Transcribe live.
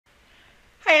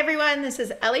Hi everyone, this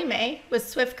is Ellie Mae with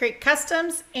Swift Creek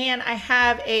Customs, and I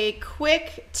have a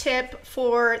quick tip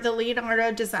for the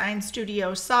Leonardo Design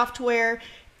Studio software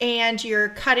and your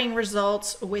cutting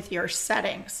results with your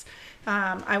settings.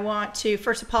 I want to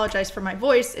first apologize for my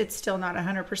voice. It's still not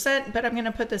 100%, but I'm going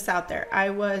to put this out there. I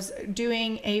was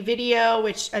doing a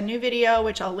new video,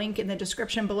 which I'll link in the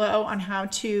description below, on how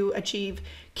to achieve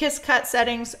kiss cut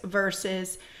settings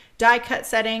versus die cut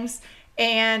settings.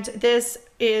 And this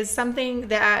is something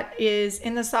that is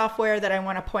in the software that I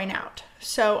want to point out.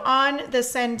 So on the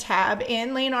Send tab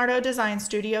in Leonardo Design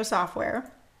Studio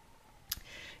software,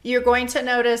 you're going to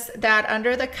notice that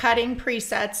under the cutting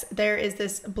presets, there is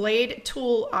this blade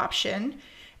tool option,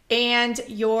 and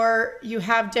you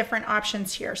have different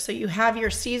options here. So you have your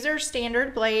Siser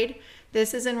standard blade.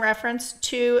 This is in reference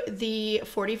to the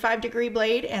 45-degree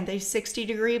blade and the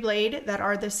 60-degree blade that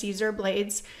are the Siser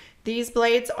blades. These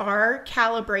blades are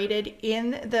calibrated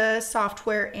in the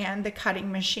software and the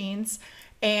cutting machines,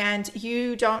 and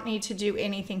you don't need to do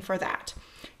anything for that.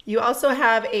 You also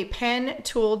have a pen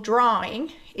tool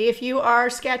drawing. If you are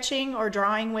sketching or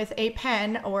drawing with a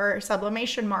pen or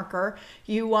sublimation marker,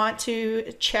 you want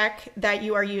to check that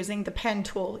you are using the pen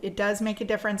tool. It does make a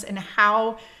difference in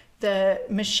how the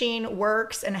machine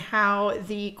works and how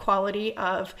the quality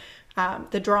of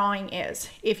the drawing is.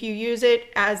 If you use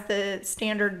it as the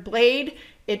standard blade,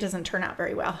 it doesn't turn out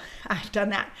very well. I've done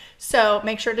that. So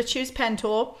make sure to choose pen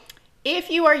tool. If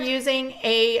you are using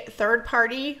a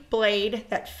third-party blade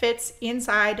that fits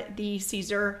inside the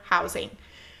Siser housing,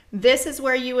 this is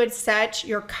where you would set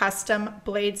your custom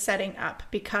blade setting up,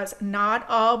 because not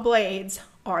all blades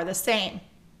are the same.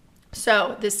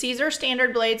 So the Siser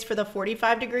standard blades for the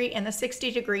 45-degree and the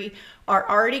 60-degree are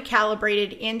already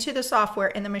calibrated into the software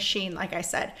in the machine, like I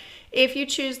said. If you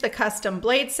choose the custom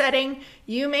blade setting,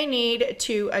 you may need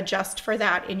to adjust for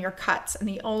that in your cuts. And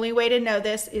the only way to know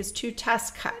this is to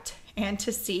test cut and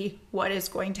to see what is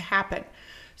going to happen.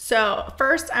 So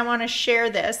first I want to share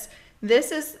this.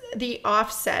 This is the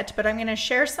offset, but I'm going to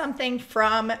share something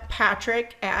from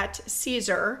Patrick at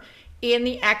Siser in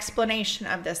the explanation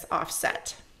of this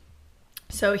offset.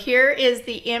 So here is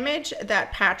the image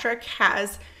that Patrick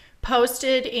has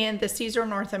posted in the Siser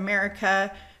North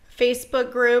America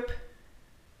Facebook group.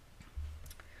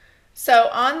 So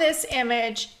on this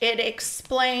image, it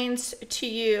explains to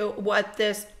you what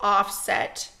this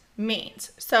offset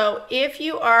means. So if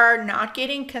you are not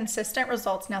getting consistent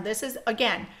results, now this is,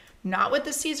 again, not with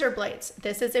the Siser blades.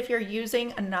 This is if you're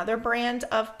using another brand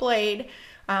of blade.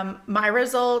 My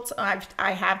results,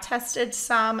 I have tested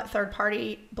some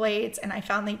third-party blades and I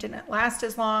found they didn't last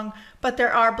as long, but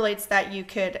there are blades that you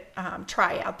could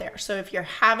try out there. So if you're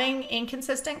having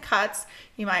inconsistent cuts,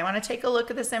 you might want to take a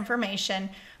look at this information.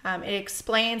 It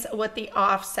explains what the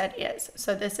offset is.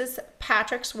 So this is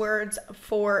Patrick's words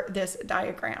for this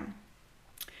diagram.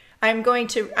 I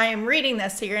am reading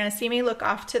this, so you're going to see me look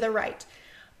off to the right.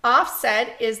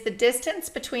 Offset is the distance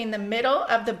between the middle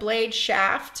of the blade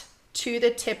shaft to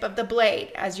the tip of the blade,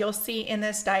 as you'll see in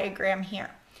this diagram here.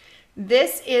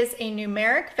 This is a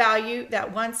numeric value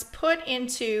that, once put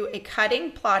into a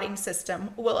cutting plotting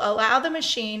system, will allow the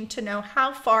machine to know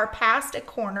how far past a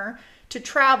corner to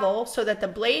travel so that the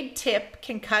blade tip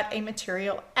can cut a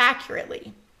material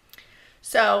accurately.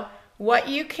 So what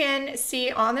you can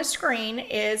see on the screen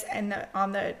is,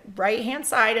 on the right hand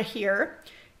side here,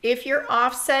 if your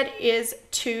offset is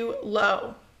too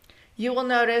low, you will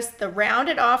notice the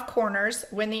rounded off corners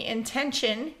when the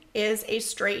intention is a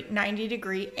straight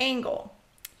 90-degree angle.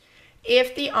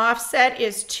 If the offset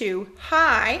is too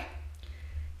high,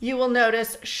 you will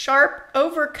notice sharp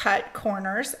overcut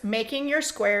corners, making your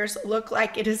squares look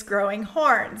like it is growing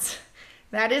horns.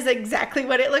 That is exactly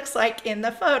what it looks like in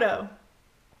the photo.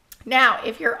 Now,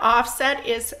 if your offset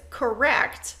is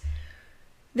correct,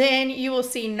 then you will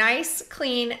see nice,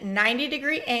 clean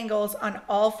 90-degree angles on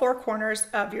all four corners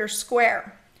of your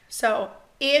square. So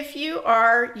if you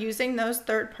are using those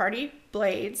third-party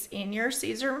blades in your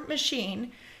Siser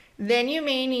machine, then you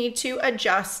may need to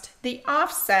adjust the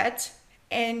offset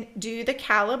and do the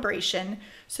calibration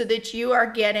so that you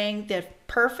are getting the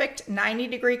perfect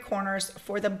 90-degree corners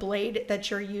for the blade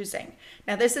that you're using.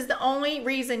 Now, this is the only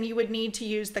reason you would need to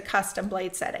use the custom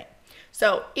blade setting.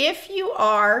 So if you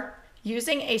are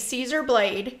using a Siser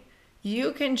blade,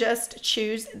 you can just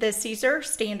choose the Siser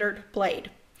standard blade.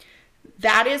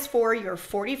 That is for your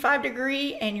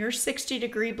 45-degree and your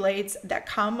 60-degree blades that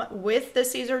come with the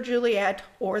Siser Juliet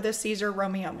or the Siser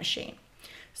Romeo machine.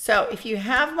 So if you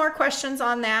have more questions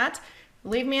on that,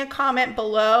 leave me a comment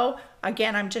below.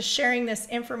 Again, I'm just sharing this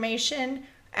information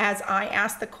as I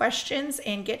ask the questions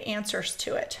and get answers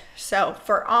to it. So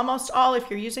for almost all, if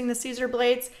you're using the Siser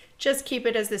blades, just keep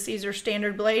it as the Siser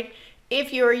standard blade.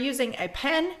 If you are using a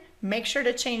pen, make sure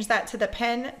to change that to the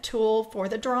pen tool for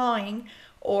the drawing,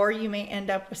 or you may end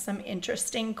up with some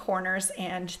interesting corners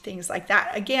and things like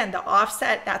that. Again, the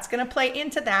offset, that's going to play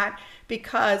into that,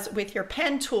 because with your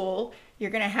pen tool, you're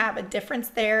going to have a difference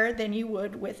there than you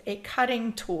would with a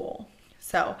cutting tool.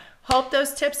 So hope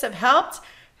those tips have helped.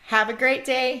 Have a great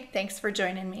day. Thanks for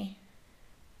joining me.